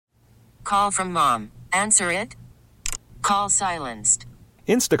Call from mom. Answer it. Call silenced.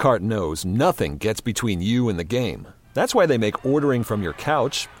 Instacart knows nothing gets between you and the game. That's why they make ordering from your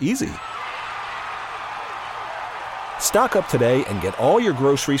couch easy. Stock up today and get all your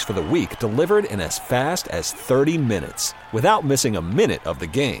groceries for the week delivered in as fast as 30 minutes without missing a minute of the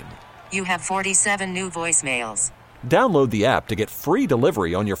game. You have 47 new voicemails. Download the app to get free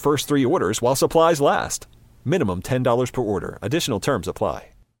delivery on your first 3 orders while supplies last. Minimum $10 per order. Additional terms apply.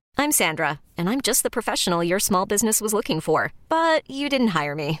 I'm Sandra, and I'm just the professional your small business was looking for. But you didn't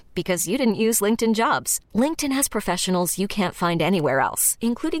hire me because you didn't use LinkedIn Jobs. LinkedIn has professionals you can't find anywhere else,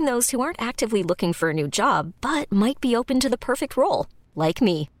 including those who aren't actively looking for a new job, but might be open to the perfect role, like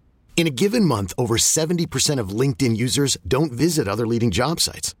me. In a given month, over 70% of LinkedIn users don't visit other leading job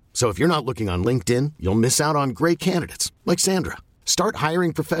sites. So if you're not looking on LinkedIn, you'll miss out on great candidates like Sandra. Start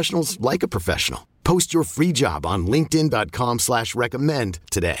hiring professionals like a professional. Post your free job on linkedin.com/recommend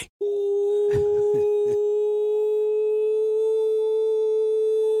today.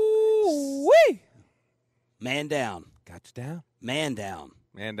 Wee! Man down. Got you down? Man down.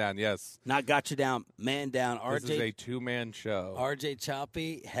 Man down, yes. Not got you down. Man down. This is a two-man show. RJ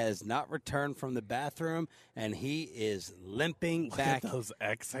Choppy has not returned from the bathroom, and he is limping back. Look at those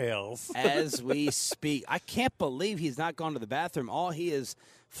exhales. As we speak. I can't believe he's not gone to the bathroom. All he has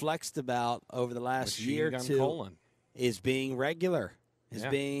flexed about over the last year or two is being regular.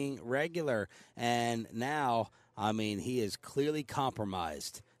 And now, I mean, he is clearly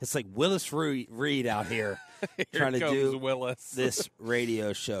compromised. It's like Willis Reed out here trying to do this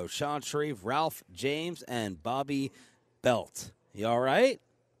radio show. Sean Sharif, Ralph James, and Bobby Belt. You all right?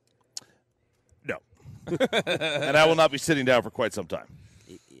 No. And I will not be sitting down for quite some time.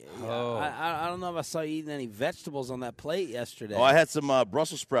 I don't know if I saw you eating any vegetables on that plate yesterday. Oh, I had some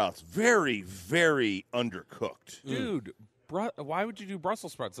Brussels sprouts. Very, very undercooked. Dude, why would you do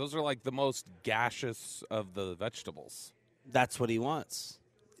Brussels sprouts? Those are like the most gaseous of the vegetables. That's what he wants.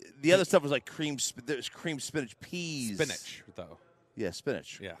 The other stuff was like cream spinach, peas. Spinach, though. Yeah,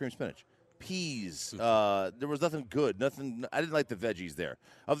 spinach. Yeah. Cream spinach. Peas. There was nothing good. Nothing. I didn't like the veggies there.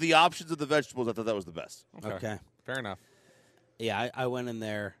 Of the options of the vegetables, I thought that was the best. Okay. Fair enough. Yeah, I went in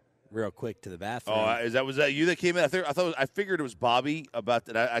there real quick to the bathroom. Oh, was that you that came in? I figured it was Bobby about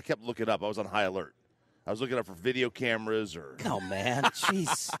that. I kept looking up. I was on high alert. I was looking up for video cameras or. No, man.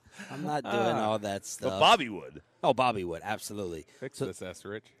 Jeez. I'm not doing all that stuff. But Bobby would. Oh, Bobby would. Absolutely. Fix this, S.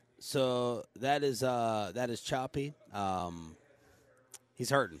 Rich. So that is Choppy. He's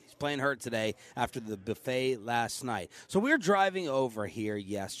hurting. He's playing hurt today after the buffet last night. So we were driving over here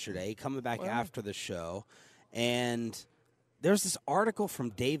yesterday, coming back after the show, and there's this article from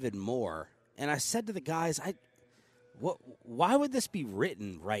David Moore, and I said to the guys, why would this be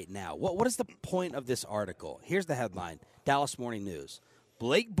written right now? What is the point of this article? Here's the headline, Dallas Morning News.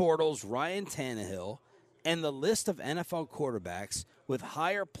 Blake Bortles, Ryan Tannehill, and the list of NFL quarterbacks with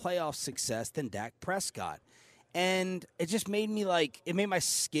higher playoff success than Dak Prescott. And it just made me it made my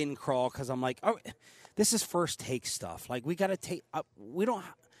skin crawl because I'm like, oh, this is first take stuff. Like, we got to take we don't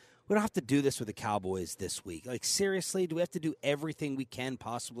have to do this with the Cowboys this week. Like, seriously, do we have to do everything we can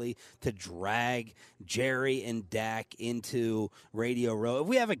possibly to drag Jerry and Dak into Radio Row? If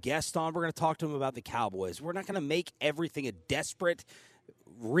we have a guest on, we're going to talk to him about the Cowboys. We're not going to make everything a desperate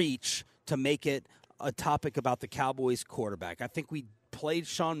reach to make it a topic about the Cowboys quarterback. I think we played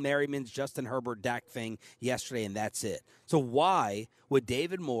Sean Merriman's Justin Herbert Dak thing yesterday, and that's it. So why would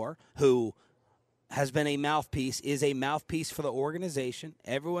David Moore, who has been a mouthpiece, is a mouthpiece for the organization?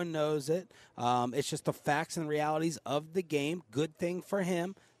 Everyone knows it. It's just the facts and realities of the game. Good thing for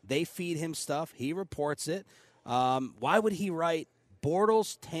him. They feed him stuff. He reports it. Why would he write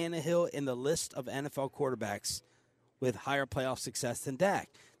Bortles, Tannehill in the list of NFL quarterbacks with higher playoff success than Dak?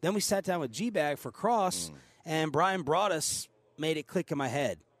 Then we sat down with G-Bag for Cross, and Brian Broaddus made it click in my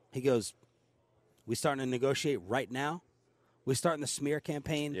head. He goes, we starting to negotiate right now? We starting the smear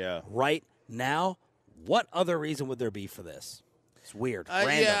campaign right now? What other reason would there be for this? It's weird.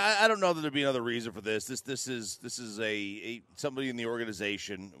 Yeah, I don't know that there'd be another reason for this. This is a somebody in the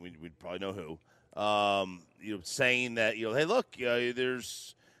organization. We'd probably know who. Saying that hey, look,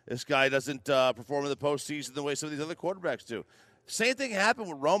 there's this guy doesn't perform in the postseason the way some of these other quarterbacks do. Same thing happened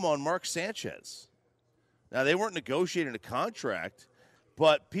with Romo and Mark Sanchez. Now, they weren't negotiating a contract,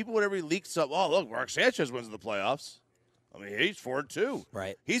 but people would every leak stuff. Oh, look, Mark Sanchez wins in the playoffs. I mean, he's 4-2.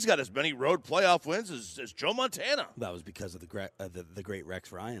 Right. He's got as many road playoff wins as Joe Montana. That was because of the great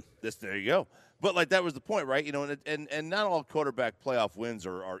Rex Ryan. There you go. But that was the point, right? And not all quarterback playoff wins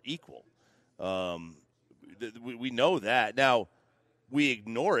are equal. We know that. Now, we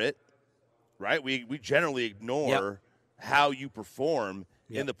ignore it, right? We generally ignore how you perform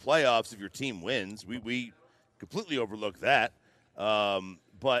in the playoffs if your team wins. We completely overlook that.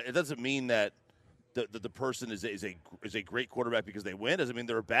 But it doesn't mean that the person is a great quarterback because they win. Doesn't mean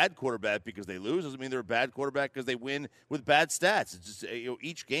they're a bad quarterback because they lose. Doesn't mean they're a bad quarterback because they win with bad stats. It's just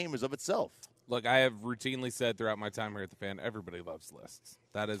each game is of itself. Look, I have routinely said throughout my time here at the Fan, everybody loves lists.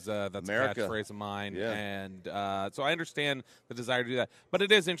 That's America. A catchphrase of mine, Yeah. and so I understand the desire to do that. But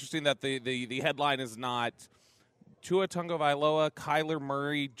it is interesting that the headline is not Tua Tagovailoa, Kyler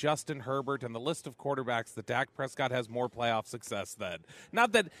Murray, Justin Herbert, and the list of quarterbacks that Dak Prescott has more playoff success than.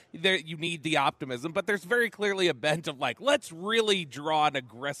 Not that you need the optimism, but there's very clearly a bent of like, let's really draw an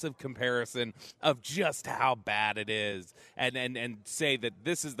aggressive comparison of just how bad it is and say that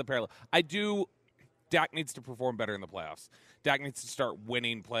this is the parallel. Dak needs to perform better in the playoffs. Dak needs to start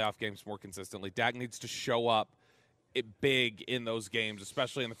winning playoff games more consistently. Dak needs to show up big in those games,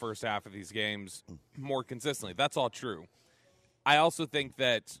 especially in the first half of these games, more consistently. That's all true. I also think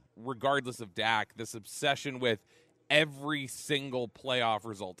that regardless of Dak, this obsession with every single playoff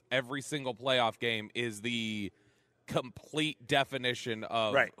result, every single playoff game is the complete definition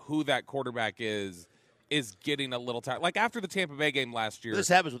of who that quarterback is getting a little tired. Like after the Tampa Bay game last year. This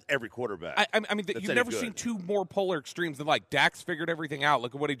happens with every quarterback. I mean, you've never seen two more polar extremes than like Dak's figured everything out.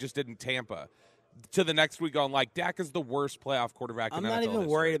 Look at what he just did in Tampa. To the next week on, like, Dak is the worst playoff quarterback in NFL I'm not even history.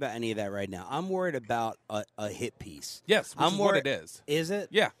 worried about any of that right now. I'm worried about a hit piece. Yes, which is what it is. Is it?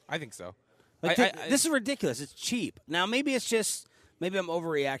 Yeah, I think so. Like, this is ridiculous. It's cheap. Now, maybe I'm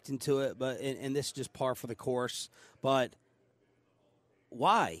overreacting to it, but and this is just par for the course. But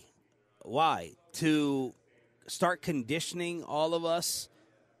why? Why? To start conditioning all of us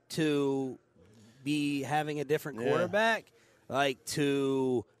to be having a different quarterback? Like,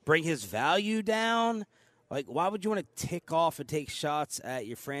 to bring his value down? Like, why would you want to tick off and take shots at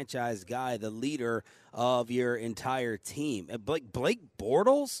your franchise guy, the leader of your entire team? Blake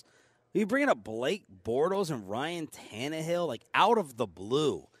Bortles? Are you bringing up Blake Bortles and Ryan Tannehill? Like, out of the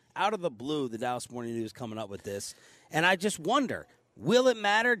blue, the Dallas Morning News coming up with this. And I just wonder, will it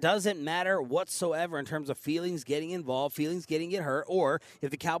matter? Does it matter whatsoever in terms of feelings getting involved, feelings getting get hurt? Or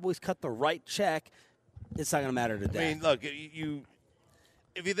if the Cowboys cut the right check, it's not going to matter to Dak. I mean, look,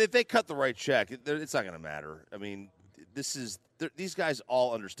 if they cut the right check, it's not going to matter. I mean, these guys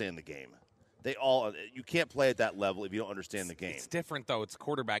all understand the game. You can't play at that level if you don't understand the game. It's different, though. It's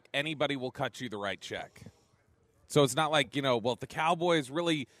quarterback. Anybody will cut you the right check. So it's not like, if the Cowboys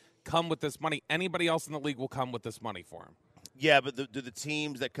really come with this money, anybody else in the league will come with this money for him. Yeah, but do the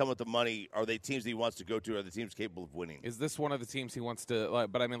teams that come with the money, are they teams that he wants to go to? Are the teams capable of winning? Is this one of the teams he wants to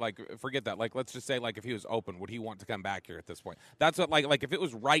but I mean, like, forget that. Like, let's just say, like, if he was open, would he want to come back here at this point? That's what, like if it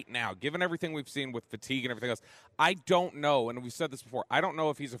was right now, given everything we've seen with fatigue and everything else, I don't know, and we've said this before, I don't know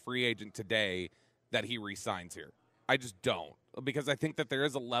if he's a free agent today that he re-signs here. I just don't, because I think that there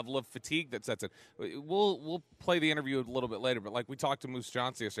is a level of fatigue that sets in. We'll play the interview a little bit later, but like we talked to Moose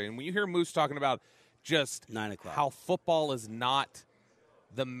Johnson yesterday, and when you hear Moose talking about just 9 o'clock, how football is not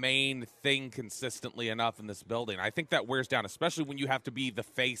the main thing consistently enough in this building, I think that wears down, especially when you have to be the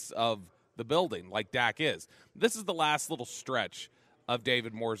face of the building like Dak is. This is the last little stretch of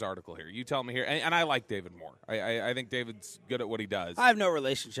David Moore's article here. You tell me here, and I like David Moore. I think David's good at what he does. I have no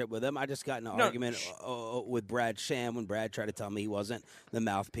relationship with him. I just got in an argument with Brad Sham when Brad tried to tell me he wasn't the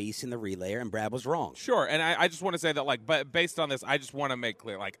mouthpiece and the relayer, and Brad was wrong. Sure, and I just want to say that, like, but based on this, I just want to make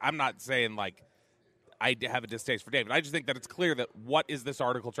clear, like, I'm not saying, like, I have a distaste for David. I just think that it's clear that what is this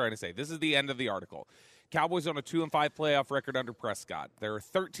article trying to say? This is the end of the article. Cowboys on a 2-5 playoff record under Prescott. There are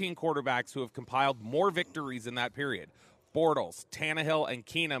 13 quarterbacks who have compiled more victories in that period. Bortles, Tannehill, and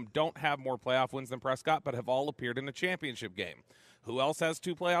Keenum don't have more playoff wins than Prescott, but have all appeared in a championship game. Who else has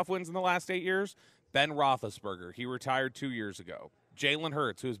 2 playoff wins in the last 8 years? Ben Roethlisberger. He retired 2 years ago. Jalen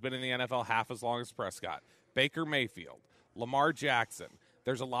Hurts, who has been in the NFL half as long as Prescott. Baker Mayfield. Lamar Jackson.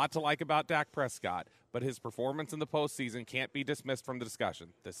 There's a lot to like about Dak Prescott, but his performance in the postseason can't be dismissed from the discussion.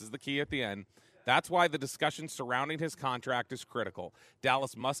 This is the key at the end. That's why the discussion surrounding his contract is critical.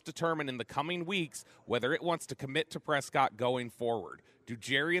 Dallas must determine in the coming weeks whether it wants to commit to Prescott going forward. Do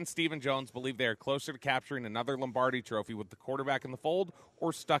Jerry and Stephen Jones believe they are closer to capturing another Lombardi trophy with the quarterback in the fold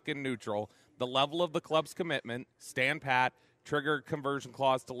or stuck in neutral? The level of the club's commitment, stand pat, trigger a conversion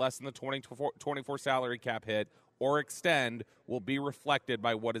clause to lessen the 2024 salary cap hit, or extend will be reflected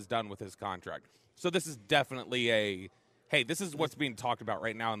by what is done with his contract. So this is definitely hey, this is what's being talked about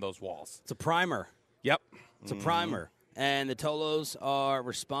right now in those walls. It's a primer. Yep. It's a primer. And the Tolos are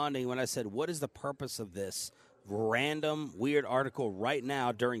responding when I said, what is the purpose of this random, weird article right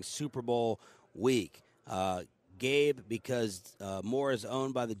now during Super Bowl week? Gabe, because Moore is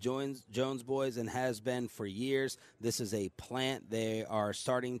owned by the Jones boys and has been for years. This is a plant. They are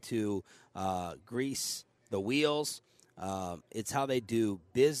starting to grease the wheels. It's how they do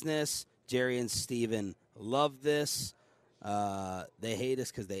business. Jerry and Steven love this. They hate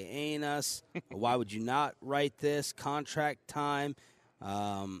us because they ain't us. Why would you not write this? Contract time,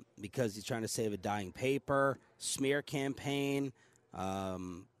 because he's trying to save a dying paper. Smear campaign.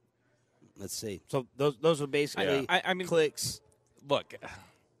 Let's see. So those are basically I mean, clicks. Look,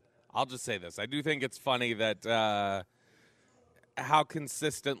 I'll just say this. I do think it's funny that how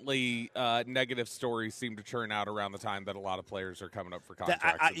consistently negative stories seem to churn out around the time that a lot of players are coming up for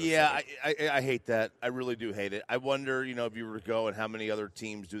contracts. I hate that. I really do hate it. I wonder, if you were to go and how many other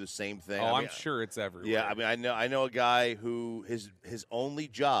teams do the same thing. I'm sure it's everywhere. Yeah, I know a guy who his only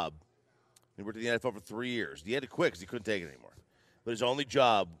job, he worked at the NFL for 3 years. He had to quit because he couldn't take it anymore. But his only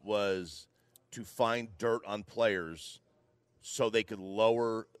job was to find dirt on players so they could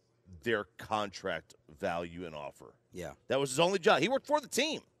lower their contract value and offer. Yeah. That was his only job. He worked for the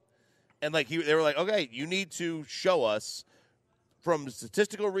team. And they were like, okay, you need to show us from a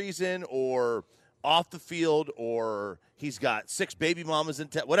statistical reason or off the field or he's got 6 baby mamas in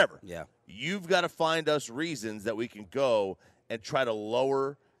whatever. Yeah. You've got to find us reasons that we can go and try to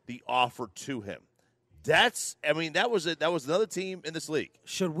lower the offer to him. That was another team in this league.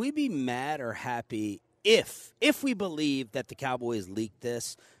 Should we be mad or happy if we believe that the Cowboys leaked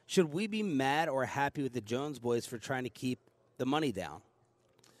this? Should we be mad or happy with the Jones boys for trying to keep the money down?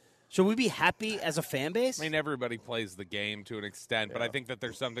 Should we be happy as a fan base? I mean, everybody plays the game to an extent, but I think that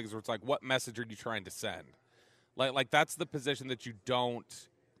there's some things where it's like, what message are you trying to send? Like that's the position that you don't.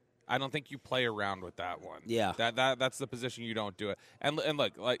 I don't think you play around with that one. Yeah. That's the position you don't do it. And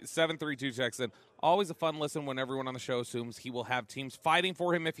look, like 732 checks in, always a fun listen when everyone on the show assumes he will have teams fighting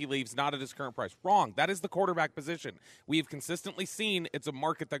for him if he leaves, not at his current price. Wrong. That is the quarterback position. We have consistently seen it's a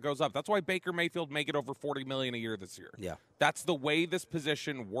market that goes up. That's why Baker Mayfield may get over $40 million a year this year. Yeah. That's the way this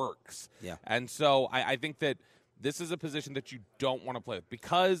position works. Yeah. And so I think that this is a position that you don't want to play with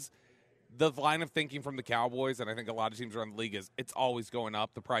because the line of thinking from the Cowboys, and I think a lot of teams around the league, is it's always going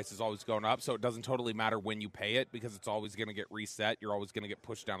up. The price is always going up, so it doesn't totally matter when you pay it because it's always going to get reset. You're always going to get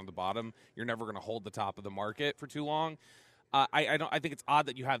pushed down to the bottom. You're never going to hold the top of the market for too long. I think it's odd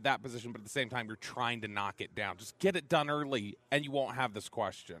that you have that position, but at the same time, you're trying to knock it down. Just get it done early, and you won't have this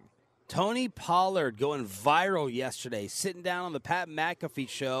question. Tony Pollard going viral yesterday, sitting down on the Pat McAfee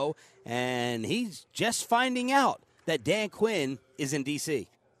show, and he's just finding out that Dan Quinn is in D.C.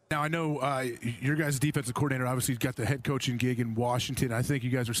 Now, I know your guys' defensive coordinator obviously got the head coaching gig in Washington. I think you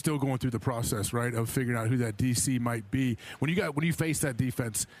guys are still going through the process, right, of figuring out who that DC might be. When you face that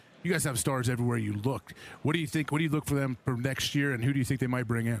defense, you guys have stars everywhere you look. What do you think? What do you look for them for next year, and who do you think they might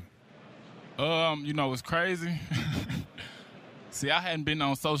bring in? It's crazy. See, I hadn't been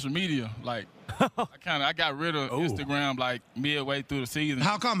on social media. Like, I got rid of Instagram like midway through the season.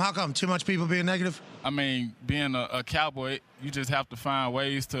 How come? Too much people being negative? I mean, being a Cowboy, you just have to find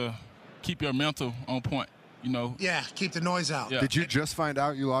ways to keep your mental on point, Yeah, keep the noise out. Yeah. Did you just find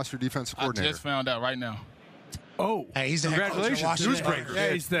out you lost your defensive coordinator? I just found out right now. Oh, hey, he's the head coach of Washington. Newsbreaker.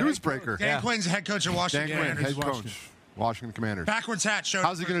 Yeah, he's the newsbreaker. Dan Quinn's the head coach of Washington. Dan Quinn, head coach, Washington Commanders. Backwards hat.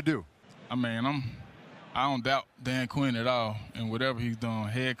 How's he going to do? I mean, I don't doubt Dan Quinn at all, and whatever he's doing,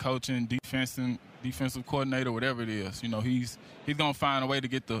 head coaching, defensive coordinator, whatever it is, he's gonna find a way to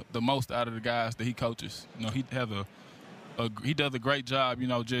get the most out of the guys that he coaches. He has he does a great job,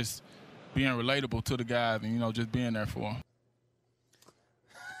 just being relatable to the guys and just being there for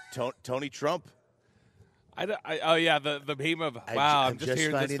them. Tony Trump. The meme of wow, I'm just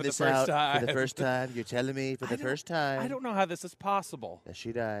hearing this for the first time. For the first time, you're telling me for the first time. I don't know how this is possible. That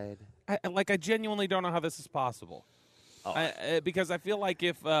she died. I genuinely don't know how this is possible. Because I feel like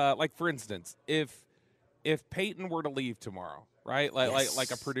if, for instance, if Peyton were to leave tomorrow, right?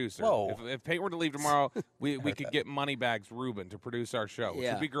 Like a producer. Whoa. If Peyton were to leave tomorrow, we could get Moneybags Ruben to produce our show, which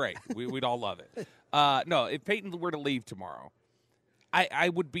would be great. We'd all love it. No, if Peyton were to leave tomorrow, I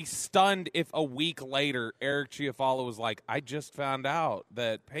would be stunned if a week later Eric Chiafalo was like, I just found out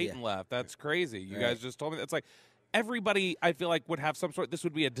that Peyton left. That's crazy. You guys just told me that. It's like everybody, I feel like, would have some sort. This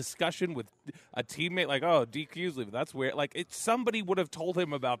would be a discussion with a teammate, like, oh, DQ's leaving. That's weird. Like, somebody would have told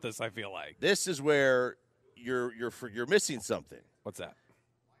him about this, I feel like. This is where you're missing something. What's that?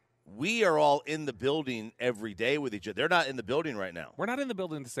 We are all in the building every day with each other. They're not in the building right now. We're not in the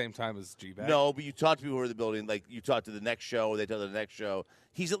building at the same time as G-Bag. No, but you talk to people who are in the building. Like, you talk to the next show, or they tell the next show.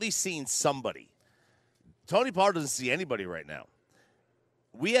 He's at least seeing somebody. Tony Pollard doesn't see anybody right now.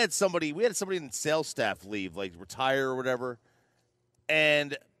 We had somebody in the sales staff leave, like retire or whatever.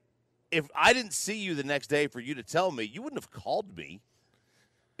 And if I didn't see you the next day for you to tell me, you wouldn't have called me.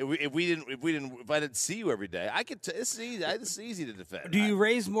 If I didn't see you every day, I could. It's easy. It's easy to defend. Do you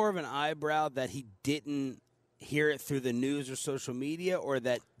raise more of an eyebrow that he didn't hear it through the news or social media, or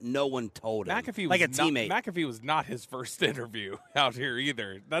that no one told him? McAfee like a was teammate. McAfee was not his first interview out here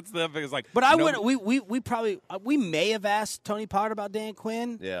either. That's the thing. Is like, but I wouldn't. We may have asked Tony Pollard about Dan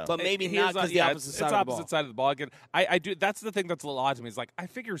Quinn. Yeah, but maybe not because the opposite side of the ball. It's opposite side of the ball. Again, I do. That's the thing that's a little odd to me. Is like I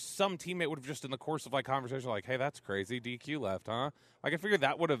figure some teammate would have just in the course of like conversation like, hey, that's crazy. DQ left, huh? Like I figure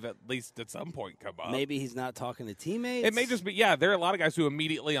that would have at least at some point come up. Maybe he's not talking to teammates. It may just be. Yeah, there are a lot of guys who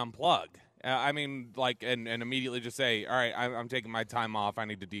immediately unplug. I mean, like, and immediately just say, all right, I'm taking my time off. I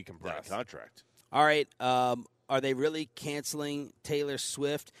need to decompress. Contract. All right. Are they really canceling Taylor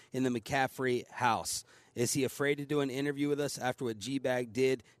Swift in the McCaffery house? Is he afraid to do an interview with us after what G-Bag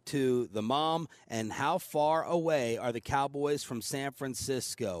did to the mom? And how far away are the Cowboys from San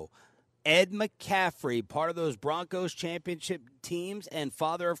Francisco? Ed McCaffery, part of those Broncos championship teams and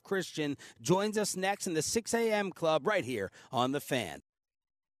father of Christian, joins us next in the 6 a.m. club right here on The Fan.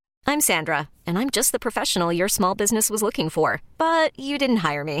 I'm Sandra, and I'm just the professional your small business was looking for. But you didn't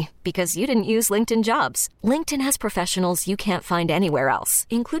hire me because you didn't use LinkedIn Jobs. LinkedIn has professionals you can't find anywhere else,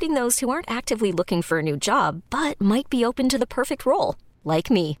 including those who aren't actively looking for a new job, but might be open to the perfect role, like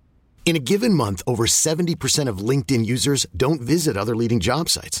me. In a given month, over 70% of LinkedIn users don't visit other leading job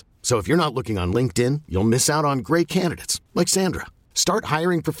sites. So if you're not looking on LinkedIn, you'll miss out on great candidates like Sandra. Start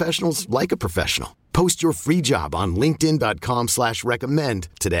hiring professionals like a professional. Post your free job on linkedin.com/recommend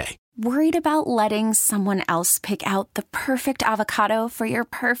today. Worried about letting someone else pick out the perfect avocado for your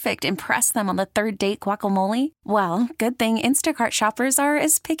perfect impress them on the third date guacamole? Well, good thing Instacart shoppers are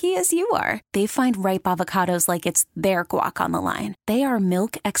as picky as you are. They find ripe avocados like it's their guac on the line. They are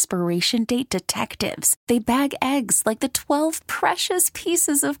milk expiration date detectives. They bag eggs like the 12 precious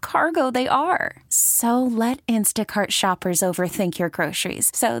pieces of cargo they are. So let Instacart shoppers overthink your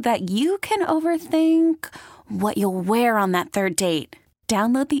groceries so that you can overthink what you'll wear on that third date.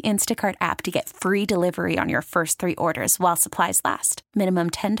 Download the Instacart app to get free delivery on your first 3 orders while supplies last. Minimum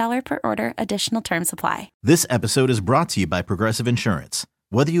 $10 per order. Additional terms apply. This episode is brought to you by Progressive Insurance.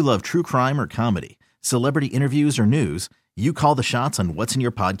 Whether you love true crime or comedy, celebrity interviews or news, you call the shots on what's in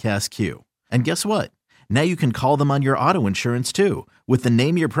your podcast queue. And guess what? Now you can call them on your auto insurance too with the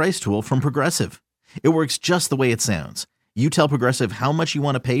Name Your Price tool from Progressive. It works just the way it sounds. You tell Progressive how much you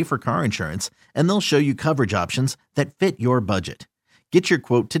want to pay for car insurance, and they'll show you coverage options that fit your budget. Get your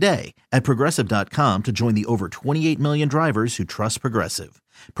quote today at Progressive.com to join the over 28 million drivers who trust Progressive.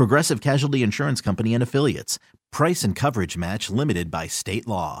 Progressive Casualty Insurance Company and Affiliates. Price and coverage match limited by state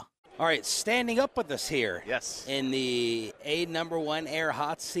law. All right, standing up with us here yes, in the number 1 air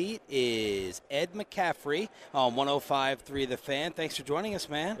hot seat is Ed McCaffery on 105.3 The Fan. Thanks for joining us,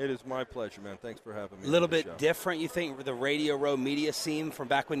 man. It is my pleasure, man. Thanks for having me. A little bit different, you think, with the Radio Row media scene from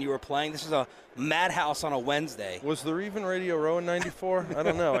back when you were playing? This is a madhouse on a Wednesday. Was there even Radio Row in 94? I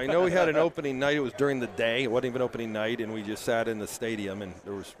don't know. I know we had an opening night. It was during the day. It wasn't even opening night, and we just sat in the stadium, and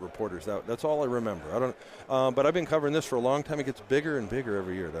there was reporters out. That's all I remember. I don't. But I've been covering this for a long time. It gets bigger and bigger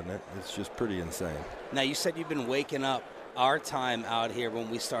every year, doesn't it? It's just pretty insane. Now, you said you've been waking up our time out here when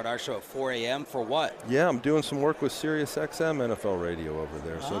we start our show at 4 a.m. for what? Yeah, I'm doing some work with Sirius XM NFL radio over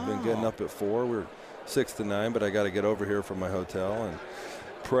there. So I've been getting up at 4. We're 6 to 9, but I got to get over here from my hotel and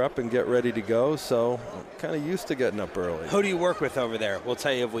prep and get ready to go. So I'm kind of used to getting up early. Who do you work with over there? We'll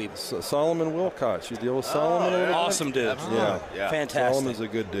tell you if we... Solomon Wilcox. You deal with Solomon? Awesome dude. Yeah. Fantastic. Solomon's a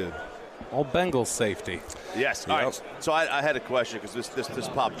good dude. All Bengals safety. Yes. All right. So I had a question because this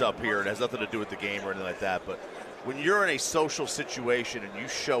popped up here and it has nothing to do with the game or anything like that. But when you're in a social situation and you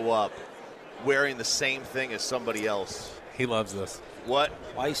show up wearing the same thing as somebody else, he loves this. Why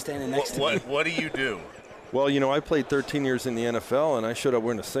are you standing next to me? What do you do? Well, you know, I played 13 years in the NFL, and I showed up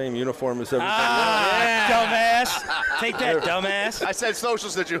wearing the same uniform as everybody else. Yeah, dumbass. Take that, dumbass. I said social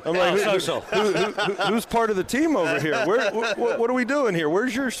situation. I'm like, social. Who's part of the team over here? What are we doing here?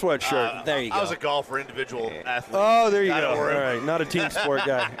 Where's your sweatshirt? There you go. I was a golfer, individual athlete. Oh, there you go. All right, not a team sport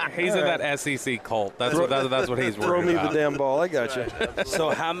guy. He's in that SEC cult. That's what he's worried Throw me about. the damn ball. I got you.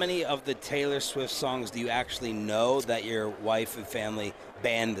 So how many of the Taylor Swift songs do you actually know that your wife and family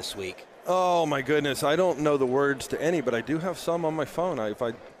banned this week? Oh, my goodness. I don't know the words to any, but I do have some on my phone. If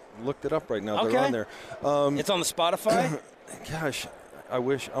I looked it up right now, they're on there. It's on the Spotify? Gosh, I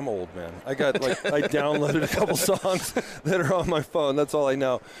wish I'm old, man. I got I downloaded a couple songs that are on my phone. That's all I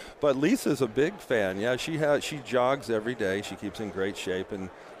know. But Lisa's a big fan. Yeah, she jogs every day. She keeps in great shape, and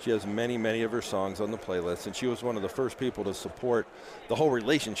she has many, many of her songs on the playlist. And she was one of the first people to support the whole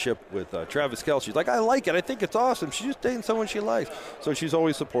relationship with Travis Kelce. She's like, I like it. I think it's awesome. She's just dating someone she likes. So she's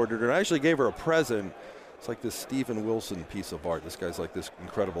always supported her. And I actually gave her a present. It's like this Steven Wilson piece of art. This guy's like this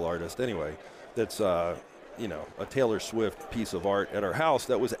incredible artist. Anyway, that's a Taylor Swift piece of art at her house.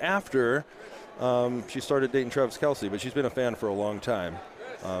 That was after she started dating Travis Kelce, but she's been a fan for a long time.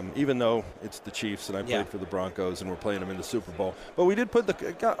 Even though it's the Chiefs and I played for the Broncos and we're playing them in the Super Bowl. But we did put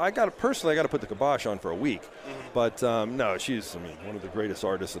I got to put the kibosh on for a week. But no, she's one of the greatest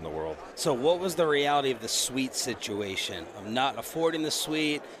artists in the world. So what was the reality of the suite situation? Of not affording the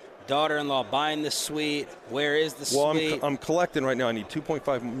suite, daughter-in-law buying the suite, where is the suite? I'm collecting right now. I need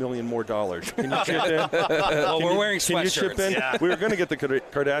 $2.5 million more. Can you chip in? Well, we're wearing sweatshirts. Can you chip in? Yeah. We were going to get the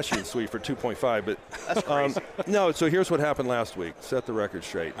Kardashian suite for $2.5, but that's crazy. No, so here's what happened last week. Set the record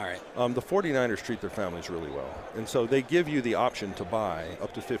straight. All right. The 49ers treat their families really well, and so they give you the option to buy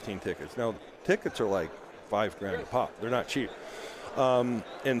up to 15 tickets. Now, tickets are like $5,000 a pop. They're not cheap.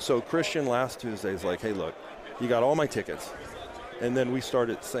 And so Christian last Tuesday is like, hey, look, you got all my tickets. And then we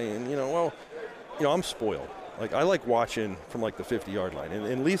started saying, I'm spoiled. Like, I like watching from like the 50-yard line.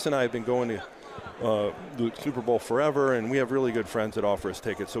 And Lisa and I have been going to the Super Bowl forever, and we have really good friends that offer us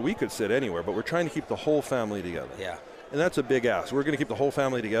tickets, so we could sit anywhere. But we're trying to keep the whole family together. Yeah. And that's a big ask. We're going to keep the whole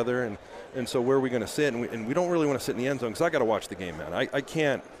family together, and so where are we going to sit? And we don't really want to sit in the end zone because I got to watch the game, man. I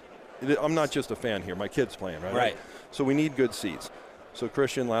can't. I'm not just a fan here. My kid's playing, right? Right. So we need good seats. So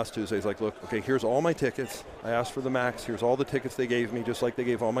Christian last Tuesday is like, look, okay, here's all my tickets. I asked for the max. Here's all the tickets they gave me, just like they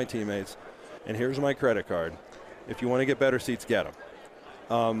gave all my teammates. And here's my credit card. If you want to get better seats, get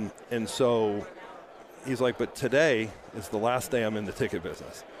them. And so he's like, but today is the last day I'm in the ticket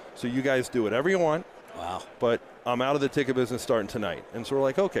business. So you guys do whatever you want. Wow. But I'm out of the ticket business starting tonight. And so we're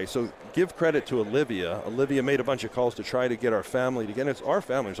like, okay, so give credit to Olivia. Olivia made a bunch of calls to try to get our family together. It's our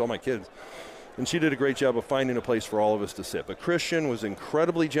family. It's all my kids. And she did a great job of finding a place for all of us to sit. But Christian was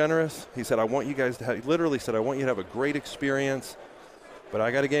incredibly generous. He said, I want you guys to have, he literally said, I want you to have a great experience, but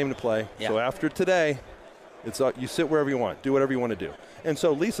I got a game to play. Yeah. So after today, it's you sit wherever you want, do whatever you want to do. And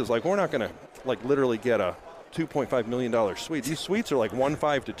so Lisa's like, we're not going to like literally get a $2.5 million suite. These suites are like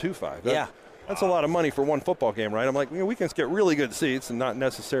 1.5 to 2.5. That's a lot of money for one football game, right? I'm like, we can get really good seats and not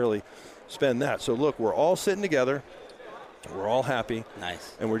necessarily spend that. So look, we're all sitting together. We're all happy.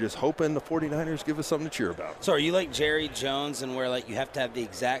 Nice. And we're just hoping the 49ers give us something to cheer about. So are you like Jerry Jones and where like you have to have the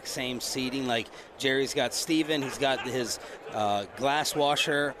exact same seating? Like Jerry's got Steven, he's got his glass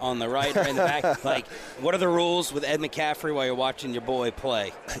washer on the right or in the back. Like, what are the rules with Ed McCaffery while you're watching your boy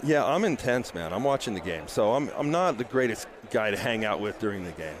play? Yeah, I'm intense, man. I'm watching the game. So I'm not the greatest guy to hang out with during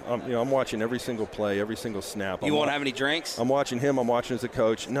the game. I'm watching every single play, every single snap. You won't have any drinks? I'm watching him. I'm watching as a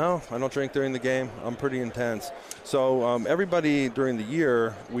coach. No, I don't drink during the game. I'm pretty intense. So everybody during the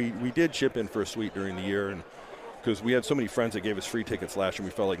year, we did chip in for a suite during the year, and because we had so many friends that gave us free tickets last year, we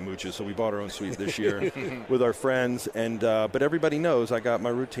felt like mooches, so we bought our own suite this year with our friends. And but everybody knows I got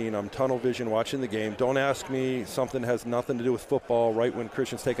my routine. I'm tunnel vision watching the game. Don't ask me something that has nothing to do with football right when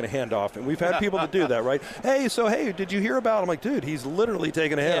Christian's taking a handoff. And we've had people that do that, right? Hey, did you hear about? I'm like, dude, he's literally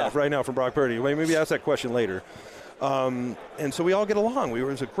taking a handoff right now from Brock Purdy. Maybe ask that question later. And so we all get along. It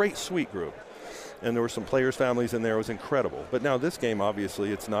was a great suite group. And there were some players' families in there. It was incredible. But now this game,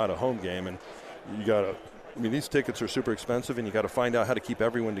 obviously, it's not a home game. And you got to, these tickets are super expensive, and you got to find out how to keep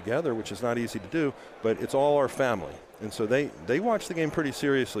everyone together, which is not easy to do. But it's all our family. And so they watch the game pretty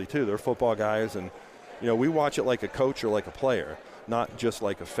seriously, too. They're football guys. And, we watch it like a coach or like a player, not just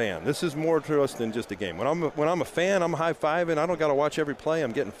like a fan. This is more to us than just a game. When I'm a fan, I'm high-fiving. I don't got to watch every play.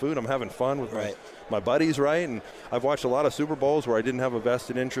 I'm getting food. I'm having fun with my buddies, right? And I've watched a lot of Super Bowls where I didn't have a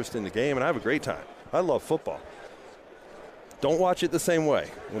vested interest in the game, and I have a great time. I love football. Don't watch it the same way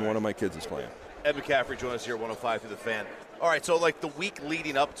when one of my kids is playing. Ed McCaffery joined us here at 105 through the Fan. All right, so like the week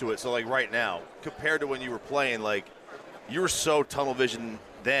leading up to it, so like right now, compared to when you were playing, like you were so tunnel vision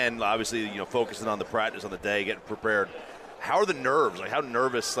then, obviously, focusing on the practice on the day, getting prepared. How are the nerves? Like, how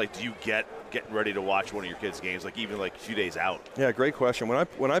nervous do you get getting ready to watch one of your kids' games, like even like a few days out? Yeah, great question.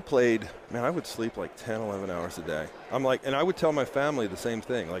 When I played, man, I would sleep like 10, 11 hours a day. And I would tell my family the same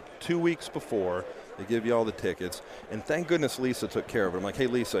thing. Like 2 weeks before, they give you all the tickets. And thank goodness Lisa took care of it. I'm like, hey,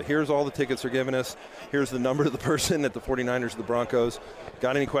 Lisa, here's all the tickets they're giving us. Here's the number of the person at the 49ers or the Broncos.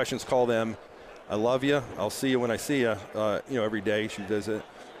 Got any questions, call them. I love you. I'll see you when I see you, every day she visit.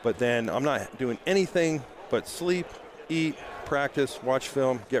 But then I'm not doing anything but sleep, eat, practice, watch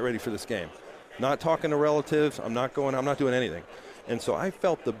film, get ready for this game. Not talking to relatives. I'm not doing anything. And so I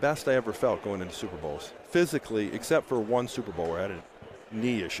felt the best I ever felt going into Super Bowls. Physically, except for one Super Bowl where I had a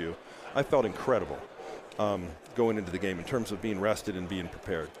knee issue, I felt incredible going into the game in terms of being rested and being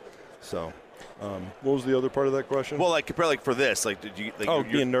prepared. So what was the other part of that question? Well, like compare like for this, like did you?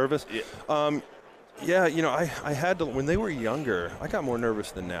 Like, being nervous. Yeah. Yeah, you know, I had to, when they were younger, I got more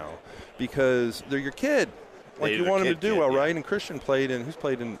nervous than now because they're your kid. Like you want him to do well, right? And Christian he's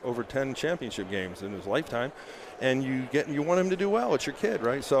played in over 10 championship games in his lifetime, and you want him to do well. It's your kid,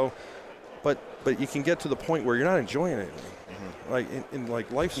 right? So, but you can get to the point where you're not enjoying it. Mm-hmm.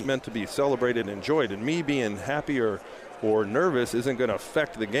 Like life's meant to be celebrated and enjoyed, and me being happy or nervous isn't going to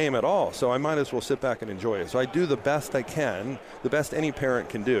affect the game at all. So I might as well sit back and enjoy it. So I do the best I can, the best any parent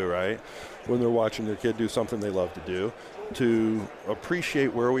can do, right? When they're watching their kid do something they love to do, to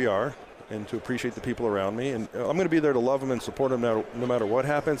appreciate where we are and to appreciate the people around me. And I'm going to be there to love them and support them no matter what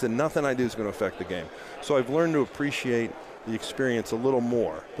happens, and nothing I do is going to affect the game. So I've learned to appreciate the experience a little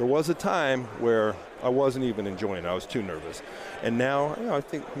more. There was a time where I wasn't even enjoying it. I was too nervous. And now, I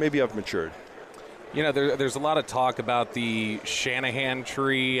think maybe I've matured. You know, there's a lot of talk about the Shanahan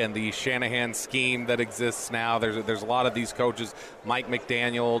tree and the Shanahan scheme that exists now. There's a lot of these coaches, Mike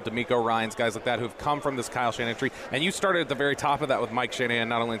McDaniel, DeMeco Ryans, guys like that, who have come from this Kyle Shanahan tree. And you started at the very top of that with Mike Shanahan,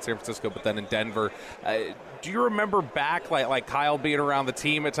 not only in San Francisco, but then in Denver. Do you remember back, like Kyle being around the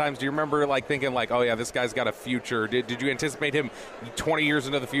team at times? Do you remember thinking oh yeah, this guy's got a future? Did you anticipate him 20 years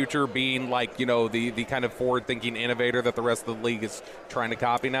into the future being the kind of forward-thinking innovator that the rest of the league is trying to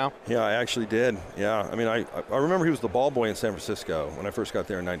copy now? Yeah, I actually did. Yeah, I mean, I remember he was the ball boy in San Francisco when I first got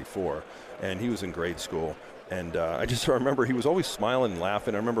there in '94, and he was in grade school. And I just remember he was always smiling and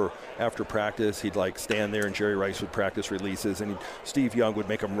laughing. I remember after practice, he'd stand there and Jerry Rice would practice releases, and Steve Young would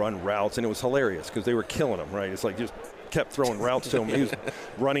make him run routes, and it was hilarious because they were killing him, right? It's just kept throwing routes to him. He was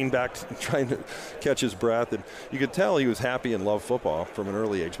running back, trying to catch his breath, and you could tell he was happy and loved football from an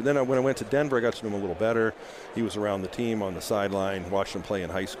early age. But then when I went to Denver, I got to know him a little better. He was around the team on the sideline, watched him play in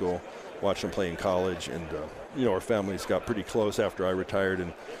high school, watched him play in college, and our families got pretty close after I retired,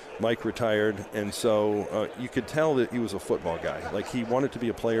 and Mike retired, and so you could tell that he was a football guy. Like, he wanted to be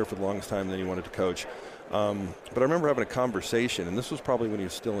a player for the longest time, then he wanted to coach. But I remember having a conversation, and this was probably when he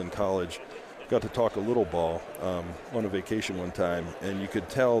was still in college. Got to talk a little ball on a vacation one time, and you could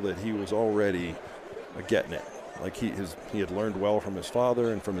tell that he was already getting it. Like, he had learned well from his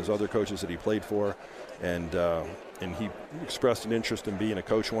father and from his other coaches that he played for, and he expressed an interest in being a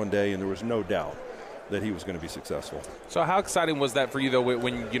coach one day, and there was no doubt that he was going to be successful. So how exciting was that for you, though,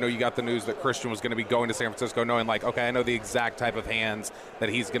 when you got the news that Christian was going to be going to San Francisco, knowing okay, I know the exact type of hands that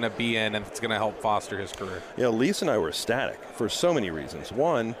he's going to be in, and it's going to help foster his career? Yeah, Lisa and I were ecstatic for so many reasons.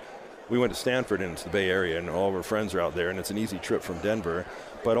 One, we went to Stanford, and it's the Bay Area, and all of our friends are out there, and it's an easy trip from Denver.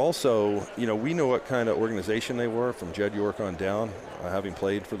 But also, we know what kind of organization they were from Jed York on down, having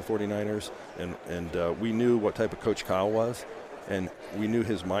played for the 49ers, and we knew what type of coach Kyle was. And we knew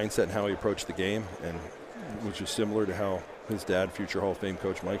his mindset and how he approached the game, and which is similar to how his dad, future Hall of Fame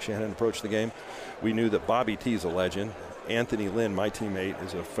coach Mike Shanahan, approached the game. We knew that Bobby T is a legend. Anthony Lynn, my teammate,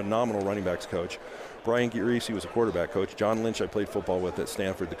 is a phenomenal running backs coach. Brian Giarisi was a quarterback coach. John Lynch I played football with at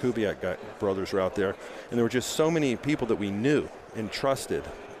Stanford. The Kubiak brothers were out there. And there were just so many people that we knew and trusted.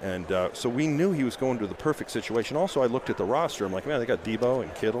 And so we knew he was going to the perfect situation. Also, I looked at the roster. I'm like, man, they got Debo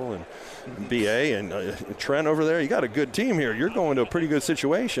and Kittle and B.A. and Trent over there. You got a good team here. You're going to a pretty good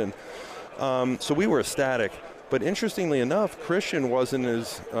situation. So we were ecstatic. But interestingly enough, Christian wasn't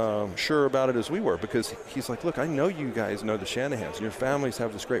as sure about it as we were, because he's like, look, I know you guys know the Shanahans and your families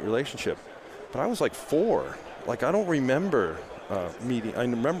have this great relationship. But I was like 4. Like, I don't remember meeting. I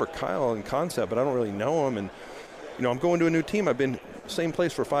remember Kyle in concept, but I don't really know him. And, I'm going to a new team. I've been same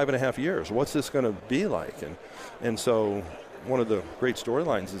place for 5.5 years. What's this going to be like? And so one of the great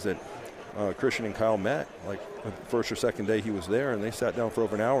storylines is that Christian and Kyle met, like the first or second day he was there, and they sat down for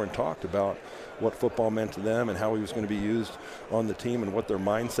over an hour and talked about what football meant to them and how he was going to be used on the team and what their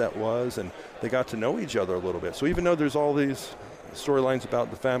mindset was. And they got to know each other a little bit. So even though there's all these storylines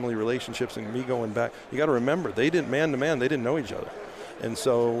about the family relationships and me going back, you got to remember, they didn't, man to man, they didn't know each other. And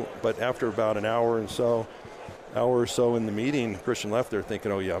so, but after about an hour or so in the meeting, Christian left there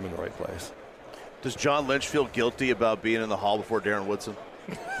thinking, oh yeah, I'm in the right place. Does John Lynch feel guilty about being in the hall before Darren Woodson?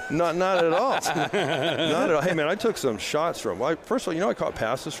 Not at all. Not at all. Hey, man, I took some shots from him. First of all, I caught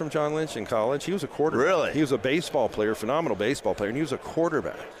passes from John Lynch in college. He was a quarterback. Really? He was a baseball player, phenomenal baseball player, and he was a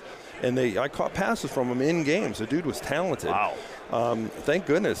quarterback. And I caught passes from him in games. The dude was talented. Wow. Thank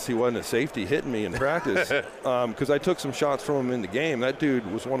goodness he wasn't a safety hitting me in practice, because I took some shots from him in the game. That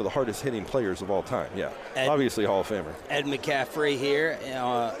dude was one of the hardest hitting players of all time. Yeah, obviously Hall of Famer. Ed McCaffery here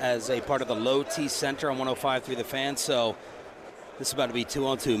as a part of the Low T Center on 105 through the Fan. So This is about to be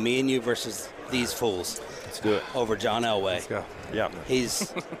 2-on-2, me and you versus these fools. Let's do it. Over John Elway. Let's go. Yeah.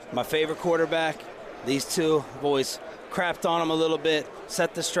 He's my favorite quarterback. These two boys crapped on him a little bit,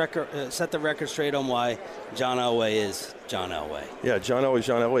 set the record straight on why John Elway is John Elway. Yeah, John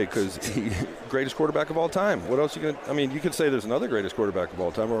Elway, because he greatest quarterback of all time. What else you could say there's another greatest quarterback of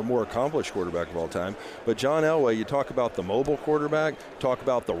all time or a more accomplished quarterback of all time. But John Elway, you talk about the mobile quarterback, talk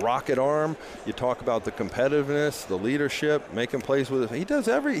about the rocket arm, you talk about the competitiveness, the leadership, making plays with it. He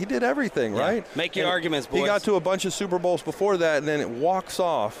did everything, right? Make your arguments, boys. He got to a bunch of Super Bowls before that, and then it walks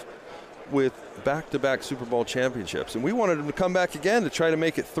off with back-to-back Super Bowl championships. And we wanted him to come back again to try to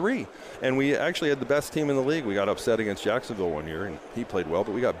make it 3. And we actually had the best team in the league. We got upset against Jacksonville one year, and he played well,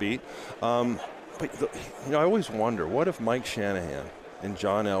 but we got beat. I always wonder, what if Mike Shanahan and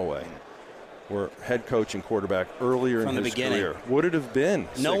John Elway were head coach and quarterback earlier in his career? Would it have been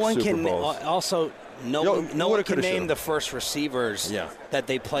No six one Super can Bowls? also no one can name the first receivers that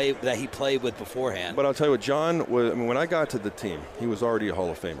he played with beforehand. But I'll tell you what, John was. I mean, when I got to the team, he was already a Hall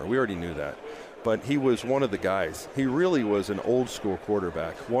of Famer. We already knew that. But he was one of the guys. He really was an old-school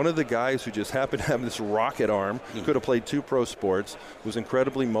quarterback. One of the guys who just happened to have this rocket arm, could have played 2 pro sports, was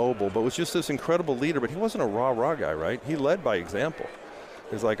incredibly mobile, but was just this incredible leader. But he wasn't a rah-rah guy, right? He led by example.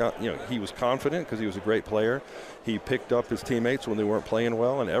 It's like, he was confident because he was a great player. He picked up his teammates when they weren't playing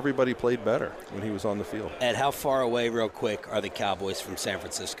well, and everybody played better when he was on the field. Ed, how far away, real quick, are the Cowboys from San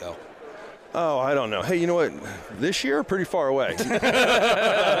Francisco? Oh, I don't know. Hey, you know what? This year, pretty far away.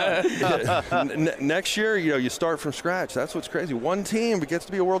 Next year, you start from scratch. That's what's crazy. One team gets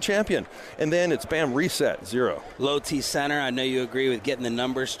to be a world champion, and then it's bam, reset, 0. Low T Center, I know you agree with getting the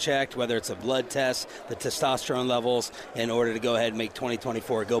numbers checked, whether it's a blood test, the testosterone levels, in order to go ahead and make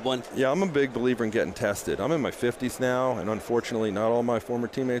 2024 a good one. Yeah, I'm a big believer in getting tested. I'm in my 50s now, and unfortunately, not all my former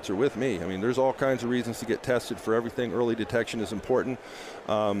teammates are with me. I mean, there's all kinds of reasons to get tested for everything. Early detection is important.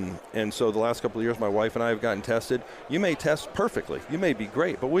 And so the last couple of years, my wife and I have gotten tested. You may test perfectly. You may be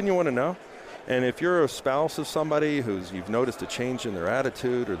great, but wouldn't you want to know? And if you're a spouse of somebody you've noticed a change in their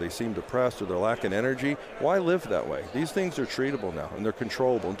attitude, or they seem depressed, or they're lacking energy, why live that way? These things are treatable now, and they're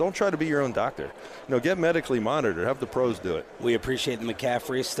controllable. And don't try to be your own doctor. Get medically monitored. Have the pros do it. We appreciate the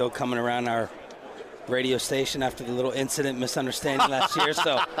McCafferys still coming around our radio station after the little incident misunderstanding last year,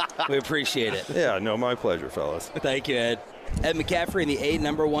 so we appreciate it. Yeah, no, my pleasure, fellas. Thank you, Ed. Ed McCaffery in the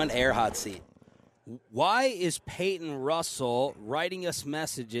 #1 air hot seat. Why is Peyton Russell writing us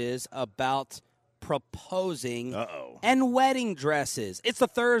messages about proposing and wedding dresses? It's a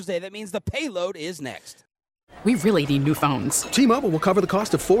Thursday. That means the Peyload is next. We really need new phones. T-Mobile will cover the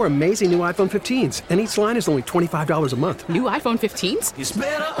cost of 4 amazing new iPhone 15s, and each line is only $25 a month. New iPhone 15s? It's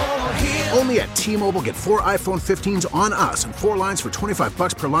better over here. Only at T-Mobile, get 4 iPhone 15s on us and 4 lines for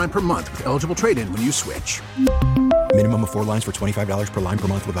 $25 per line per month with eligible trade-in when you switch. Minimum of 4 lines for $25 per line per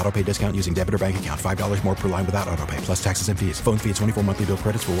month with autopay discount using debit or bank account. $5 more per line without autopay, plus taxes and fees. Phone fee at 24 monthly bill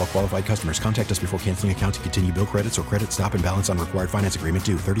credits for well-qualified customers. Contact us before canceling account to continue bill credits or credit stop and balance on required finance agreement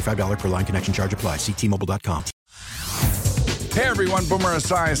due. $35 per line connection charge applies. See T-Mobile.com. Hey everyone, Boomer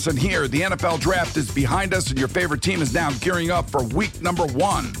Esiason here. The NFL draft is behind us and your favorite team is now gearing up for week number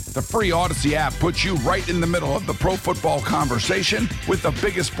 1. The free Odyssey app puts you right in the middle of the pro football conversation with the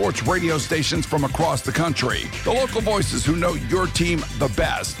biggest sports radio stations from across the country. The local voices who know your team the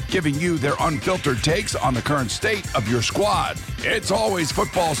best, giving you their unfiltered takes on the current state of your squad. It's always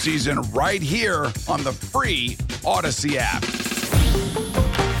football season right here on the free Odyssey app.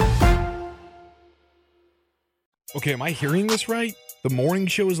 Okay, am I hearing this right? The morning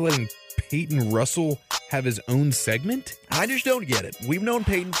show is letting Peyton Russell have his own segment? I just don't get it. We've known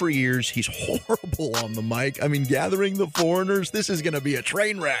Peyton for years. He's horrible on the mic. I mean, gathering the foreigners, this is going to be a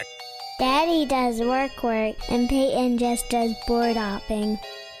train wreck. Daddy does work, and Peyton just does board hopping.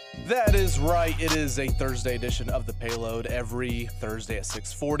 That is right. It is a Thursday edition of the Payload every Thursday at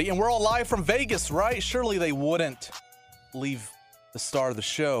 6:40. And we're all live from Vegas, right? Surely they wouldn't leave the star of the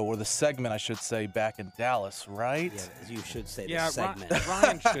show, or the segment, I should say, back in Dallas, right? Yeah, you should say the segment.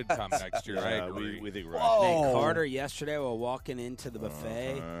 Ryan should come next year. I agree. We think Man, Carter yesterday while walking into the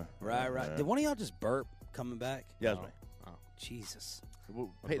buffet. Right. Did one of y'all just burp coming back? Yeah. Oh, Jesus.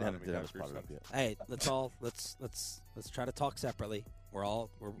 Peyton hadn't done his part up yet. Hey, let's try to talk separately. We're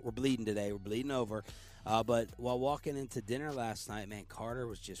bleeding today. We're bleeding over. But while walking into dinner last night, man, Carter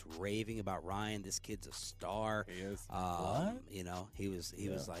was just raving about Ryan. This kid's a star. He is. What? He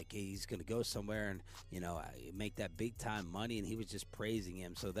was like, hey, he's going to go somewhere and, make that big time money. And he was just praising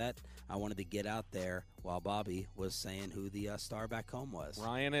him. So that I wanted to get out there while Bobby was saying who the star back home was.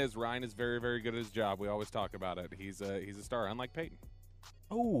 Ryan is very, very good at his job. We always talk about it. He's a star, unlike Peyton.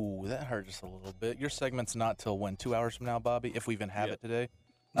 Oh, that hurt just a little bit. Your segment's not till when? 2 hours from now, Bobby, if we even have it today.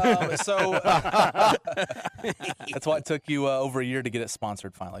 So that's why it took you over a year to get it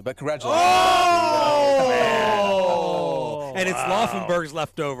sponsored finally. But congratulations. And it's Laufenberg's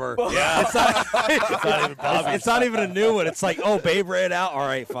leftover. Yeah. It's not even a new one. It's like, Babe ran out. All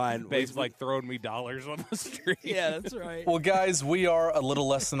right, fine. Babe's like throwing me dollars on the street. Yeah, that's right. Well, guys, we are a little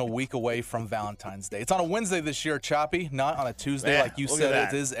less than a week away from Valentine's Day. It's on a Wednesday this year, Choppy, not on a Tuesday like you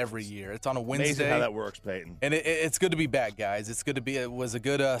said it is every year. It's on a Wednesday. Amazing how that works, Peyton. And it's good to be back, guys. It's good to be. It was a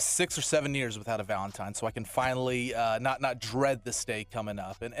good 6 or 7 years without a Valentine, so I can finally not dread this day coming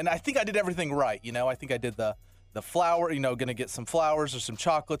up. And I think I did everything right. I think I did the flower. Gonna get some flowers or some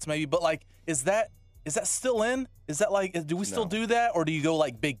chocolates maybe. But like, is that still in? Is that like, do we still do that, or do you go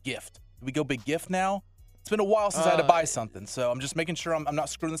like big gift? Do we go big gift now? It's been a while since I had to buy something, so I'm just making sure I'm not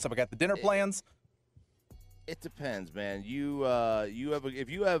screwing this up. I got the dinner plans. It depends, man. If you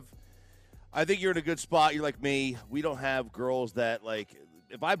have, I think you're in a good spot. You're like me. We don't have girls that like.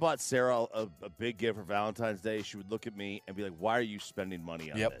 If I bought Sarah a big gift for Valentine's Day, she would look at me and be like, "Why are you spending money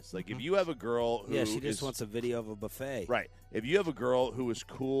on this?" Like, if you have a girl who she just wants a video of a buffet. Right. If you have a girl who is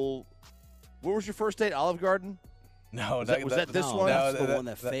cool, where was your first date? Olive Garden? No, was that this one? That's the one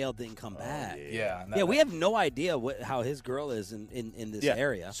that failed, didn't come back. Yeah. We have no idea how his girl is in this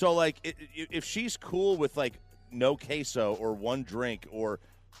area. So, like, if she's cool with, like, no queso or one drink or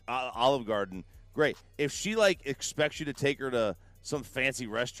Olive Garden, great. If she, like, expects you to take her to some fancy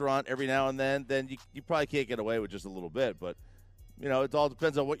restaurant every now and then you probably can't get away with just a little bit. But, it all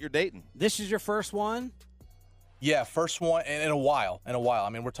depends on what you're dating. This is your first one? Yeah, first one in a while. I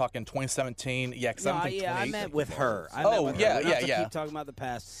mean, we're talking 2017. Yeah, because I meant with her. Yeah. Keep talking about the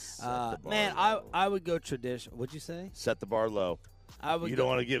past. Man, I would go tradition. What'd you say? Set the bar low. You don't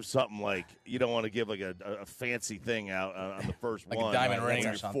want to give something like a fancy thing out on the first like one. A diamond ring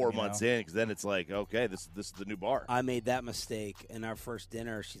or something. 4 months in, because then it's like, okay, this is the new bar. I made that mistake in our first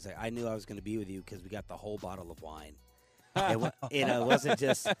dinner. She's like, I knew I was going to be with you because we got the whole bottle of wine. It wasn't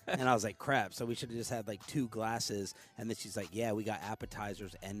just, and I was like, crap. So we should have just had like 2 glasses. And then she's like, yeah, we got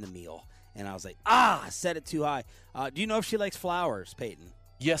appetizers and the meal. And I was like, I set it too high. Do you know if she likes flowers, Peyton?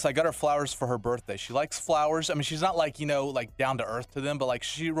 Yes, I got her flowers for her birthday. She likes flowers. I mean, she's not like, like down to earth to them, but like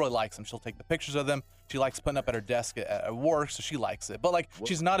she really likes them. She'll take the pictures of them. She likes putting up at her desk at work, so she likes it. But like,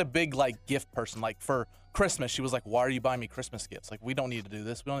 she's not a big like gift person. Like for Christmas, she was like, "Why are you buying me Christmas gifts? Like, we don't need to do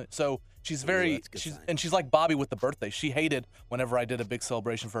this." So she's she's like Bobby with the birthday. She hated whenever I did a big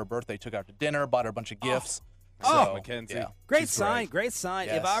celebration for her birthday. Took her out to dinner, bought her a bunch of gifts. Mackenzie. Yeah, great sign.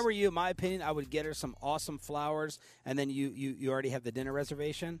 Yes. If I were you, in my opinion, I would get her some awesome flowers, and then you already have the dinner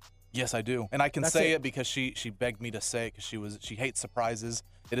reservation. Yes, I do, and I can say it because she begged me to say it because she hates surprises.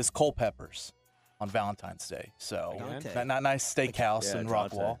 It is Culpeppers on Valentine's Day, so not nice steakhouse in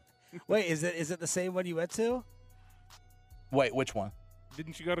Rockwall. Wait, is it the same one you went to? Wait, which one?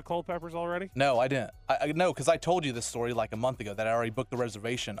 Didn't you go to Culpeppers already? No, I didn't. No, because I told you this story like a month ago that I already booked the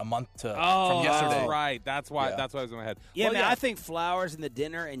reservation a month from yesterday. That's right. That's why I was in my head. Yeah, man, I think flowers and the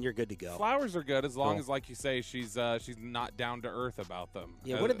dinner, and you're good to go. Flowers are good as long as, like you say, she's not down to earth about them.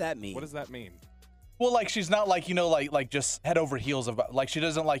 Yeah, what did that mean? What does that mean? Well, like she's not like like just head over heels about like she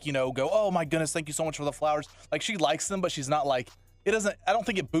doesn't like go, oh my goodness, thank you so much for the flowers. Like she likes them, but she's not like it doesn't. I don't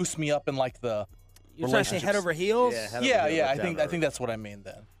think it boosts me up in like the. You're trying to say head over heels? Yeah. I think that's what I mean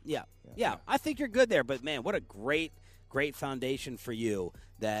then. Yeah. I think you're good there. But man, what a great foundation for you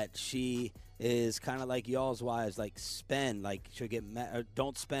that she is kind of like y'all's wives. Like spend, like she'll get mad. Or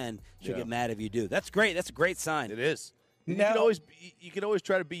don't spend, she'll get mad if you do. That's great. That's a great sign. It is. You can always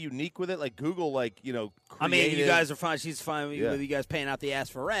try to be unique with it. Like Google, creative. I mean, you guys are fine. She's fine with you guys paying out the ass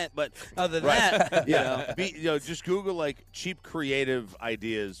for rent. But other than that, just Google like cheap creative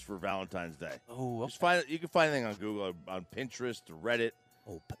ideas for Valentine's Day. Oh, just you can find anything on Google, on Pinterest, or Reddit.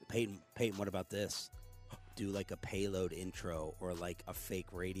 Oh, Peyton, what about this? Do like a Peyload intro or like a fake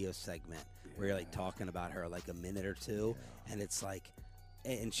radio segment where you're like talking about her like a minute or two, and it's like,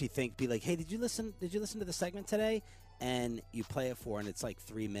 and she be like, hey, did you listen to the segment today? And you play it for her, and it's like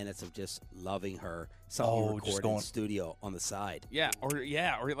 3 minutes of just loving her. Something you record in the studio on the side. Or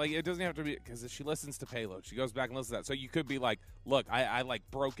like it doesn't have to be because she listens to Peyload. She goes back and listens to that. So you could be like, look, I like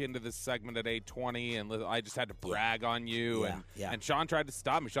broke into this segment at 8:20, and I just had to brag on you. And Sean tried to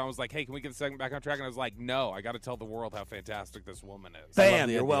stop me. Sean was like, hey, can we get the segment back on track? And I was like, no, I got to tell the world how fantastic this woman is. Bam,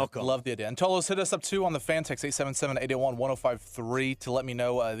 you're welcome. Love the idea. And Tolos, hit us up too on the fan text 877-881-1053 to let me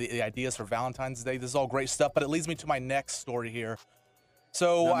know the ideas for Valentine's Day. This is all great stuff, but it leads me to my next story here.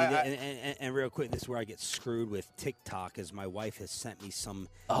 So, no, and real quick, this is where I get screwed with TikTok, as my wife has sent me some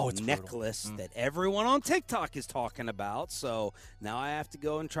necklace that everyone on TikTok is talking about. So now I have to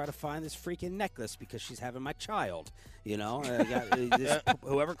go and try to find this freaking necklace because she's having my child. You know, I got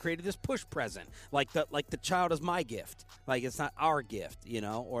whoever created this push present, like the child is my gift, like it's not our gift, you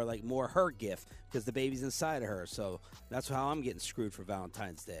know, or like more her gift because the baby's inside of her. So that's how I'm getting screwed for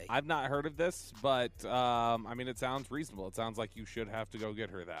Valentine's Day. I've not heard of this, but I mean, it sounds reasonable. It sounds like you should have to go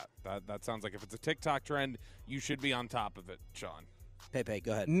get her that. That sounds like if it's a TikTok trend, you should be on top of it, Sean. Pepe,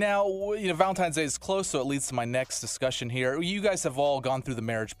 go ahead. Now, Valentine's Day is close, so it leads to my next discussion here. You guys have all gone through the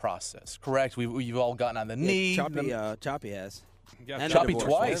marriage process, correct? You've all gotten on the knee. Choppy has. Yeah, Choppy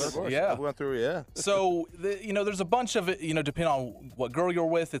twice. Yeah, we went through. Yeah. So there's a bunch of depending on what girl you're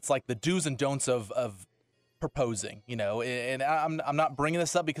with, it's like the do's and don'ts of proposing. And I'm not bringing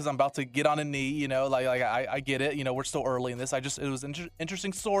this up because I'm about to get on a knee. I get it. We're still early in this. It was an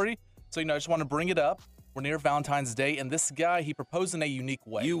interesting story. So I just want to bring it up. We're near Valentine's Day, and this guy, he proposed in a unique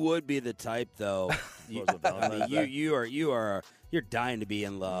way. You would be the type, though. You're dying to be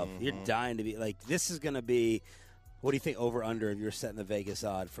in love. Mm-hmm. You're dying to be this is going to be. What do you think over under if you're setting the Vegas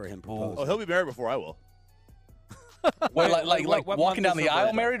odd for him proposing? Oh, he'll be married before I will. Wait, like walking down the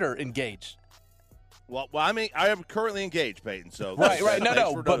aisle married or engaged? Well, I mean, I am currently engaged, Peyton. So right,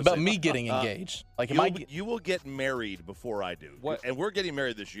 no, but me getting engaged, you will get married before I do, and we're getting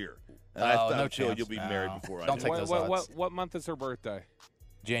married this year. And no chance. You'll be married before I do. Don't take those odds. What month is her birthday?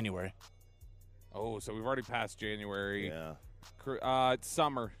 January. Oh, so we've already passed January. Yeah. It's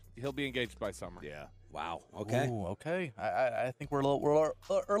summer. He'll be engaged by summer. Yeah. Wow. Okay. Ooh, okay. I think we're a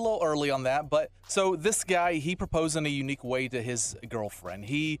little early on that, but so this guy, he proposed in a unique way to his girlfriend.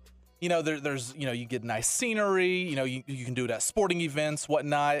 He, there's you get nice scenery. You can do it at sporting events,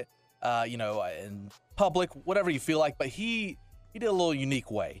 whatnot. In public, whatever you feel like. But he did a little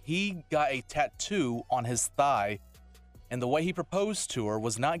unique way. He got a tattoo on his thigh, and the way he proposed to her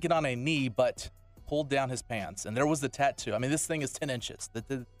was not get on a knee, but pulled down his pants, and there was the tattoo. I mean, this thing is 10 inches.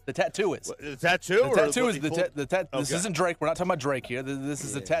 The tattoo is. The tattoo? The tattoo is the tattoo. This isn't Drake. We're not talking about Drake here. This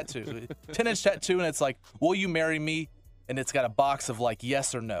is a tattoo. 10-inch tattoo, and it's like, will you marry me? And it's got a box of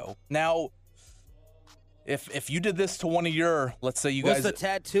yes or no. Now, if you did this to one of your, let's say you guys.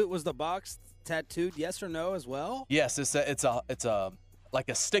 Was the box tattooed yes or no as well? Yes, it's a like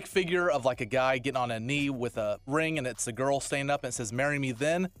a stick figure of a guy getting on a knee with a ring, and it's a girl standing up and it says, marry me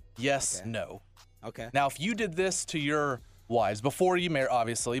then, yes, no. Okay. Now, if you did this to your wives before you marry,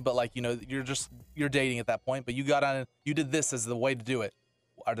 obviously, but you're dating at that point, but you did this as the way to do it.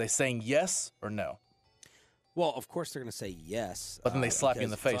 Are they saying yes or no? Well, of course they're going to say yes. But then they slap you in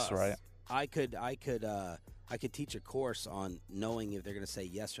the face, right? I could teach a course on knowing if they're going to say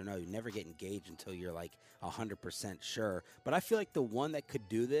yes or no. You never get engaged until you're 100% sure. But I feel like the one that could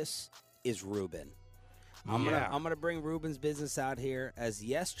do this is Ruben. I'm gonna bring Ruben's business out here. As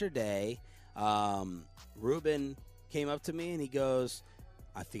yesterday, Ruben came up to me and he goes,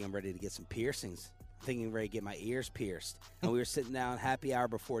 I think I'm ready to get some piercings. I think I'm ready to get my ears pierced. And we were sitting down happy hour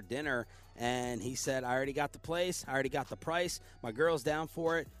before dinner, and he said, I already got the place. I already got the price. My girl's down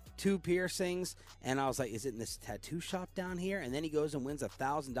for it. 2 piercings. And I was like, is it in this tattoo shop down here? And then he goes and wins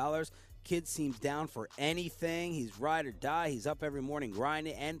 $1,000. Kid seems down for anything. He's ride or die. He's up every morning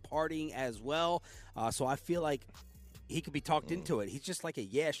grinding and partying as well. So I feel like he could be talked into it. He's just like a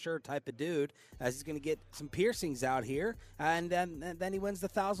yeah, sure type of dude, as he's going to get some piercings out here, and then he wins the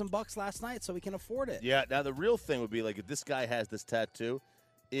 $1,000 last night, so he can afford it. Yeah. Now the real thing would be if this guy has this tattoo,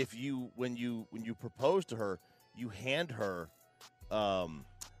 when you propose to her, you hand her a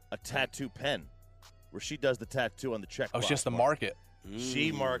tattoo pen, where she does the tattoo on the check. Oh, it's just the market.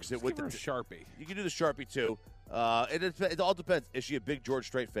 She marks it with the Sharpie. You can do the Sharpie too. It all depends. Is she a big George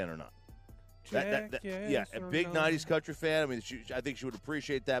Strait fan or not? Yeah, a big '90s country fan. I mean, I think she would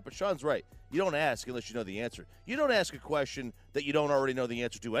appreciate that. But Sean's right. You don't ask unless you know the answer. You don't ask a question that you don't already know the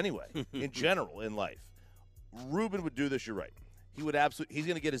answer to anyway. In general, in life, Ruben would do this. You're right. He would absolutely. He's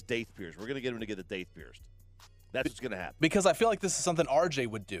going to get his daith pierced. We're going to get him to get the daith pierced. That's what's going to happen. Because I feel like this is something RJ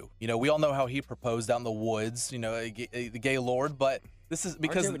would do. We all know how he proposed out in the woods. The gay lord, but. This is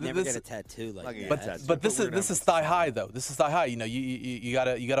because RJ would never get a tattoo but this is thigh high though. This is thigh high. You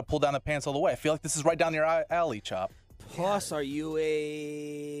gotta pull down the pants all the way. I feel like this is right down your alley, Chop. Plus, are you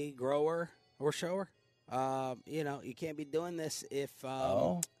a grower or shower? You can't be doing this if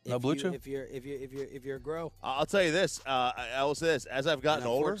no blue chew. If you're a grow. I'll tell you this. I will say this. As I've gotten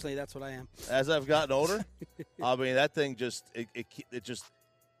older, unfortunately, that's what I am. As I've gotten older, I mean that thing just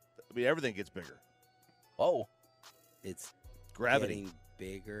everything gets bigger. Oh, it's gravity getting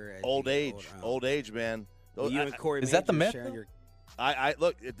bigger. As old age, man. You and Corey is that the myth? I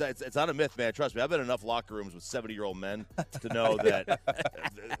look, it's not a myth, man. Trust me. I've been in enough locker rooms with 70-year-old men to know that,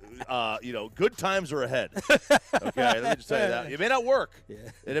 good times are ahead. Okay, let me just tell you that. It may not work. Yeah.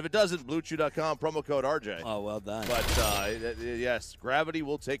 And if it doesn't, BlueChew.com, promo code RJ. Oh, well done. But, yes, gravity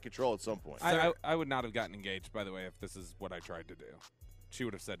will take control at some point. I would not have gotten engaged, by the way, if this is what I tried to do. She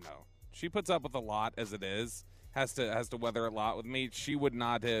would have said no. She puts up with a lot as it is, has to weather a lot with me. She would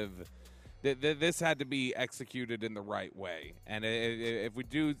not have. This had to be executed in the right way. And if we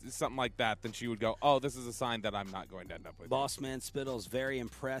do something like that, then she would go, oh, this is a sign that I'm not going to end up with Bossman Spittle's very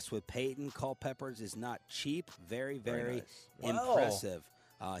impressed with Peyton. Culpeppers is not cheap. Very, very nice. impressive.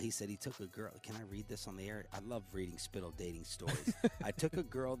 He said he took a girl. Can I read this on the air? I love reading Spittle dating stories. I took a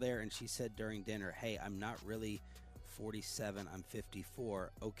girl there, and she said during dinner, hey, I'm not really 47, I'm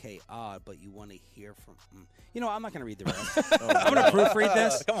 54. Okay, odd, but you want to hear from I'm not going to read the rest. I'm going to proofread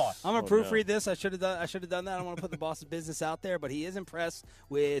this. Come on. I'm going to proofread this. I should have done that. I don't want to put the boss's business out there, but he is impressed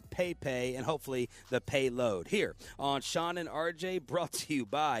with Pay and hopefully the Payload. Here on Sean and RJ, brought to you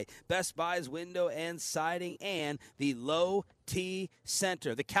by Best Buy's Window and Siding and the Low T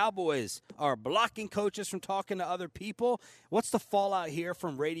Center. The Cowboys are blocking coaches from talking to other people. What's the fallout here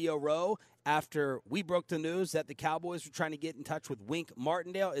from Radio Row? After we broke the news that the Cowboys were trying to get in touch with Wink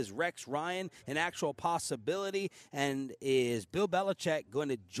Martindale, is Rex Ryan an actual possibility? And is Bill Belichick going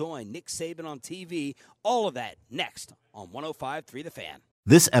to join Nick Saban on TV? All of that next on 105.3 The Fan.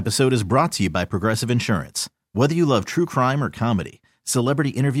 This episode is brought to you by Progressive Insurance. Whether you love true crime or comedy, celebrity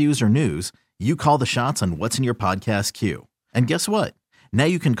interviews or news, you call the shots on what's in your podcast queue. And guess what? Now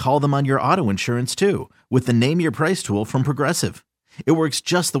you can call them on your auto insurance too with the Name Your Price tool from Progressive. It works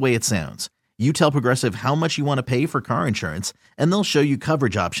just the way it sounds. You tell Progressive how much you want to pay for car insurance, and they'll show you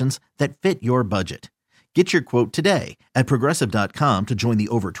coverage options that fit your budget. Get your quote today at Progressive.com to join the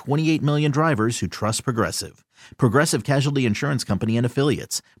over 28 million drivers who trust Progressive. Progressive Casualty Insurance Company and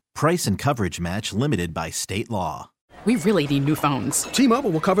Affiliates. Price and coverage match limited by state law. We really need new phones. T-Mobile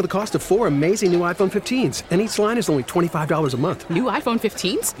will cover the cost of 4 amazing new iPhone 15s, and each line is only $25 a month. New iPhone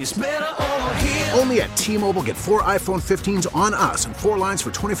 15s? It's better over here. Only at T-Mobile, get 4 iPhone 15s on us and 4 lines for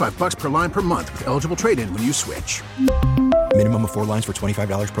 $25 per line per month with eligible trade-in when you switch. Minimum of 4 lines for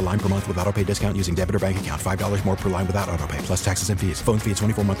 $25 per line per month with autopay discount using debit or bank account. $5 more per line without autopay, plus taxes and fees. Phone fee at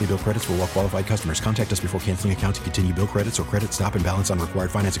 24 monthly bill credits for well-qualified customers. Contact us before canceling account to continue bill credits or credit stop and balance on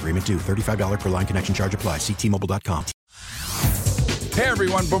required finance agreement due. $35 per line connection charge applies. See T-Mobile.com. Hey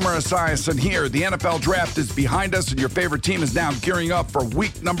everyone, Boomer Esiason here. The NFL Draft is behind us and your favorite team is now gearing up for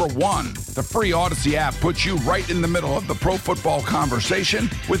week number 1. The free Odyssey app puts you right in the middle of the pro football conversation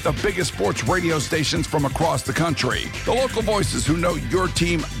with the biggest sports radio stations from across the country. The local voices who know your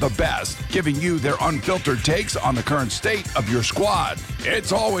team the best, giving you their unfiltered takes on the current state of your squad.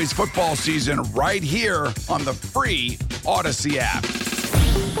 It's always football season right here on the free Odyssey app.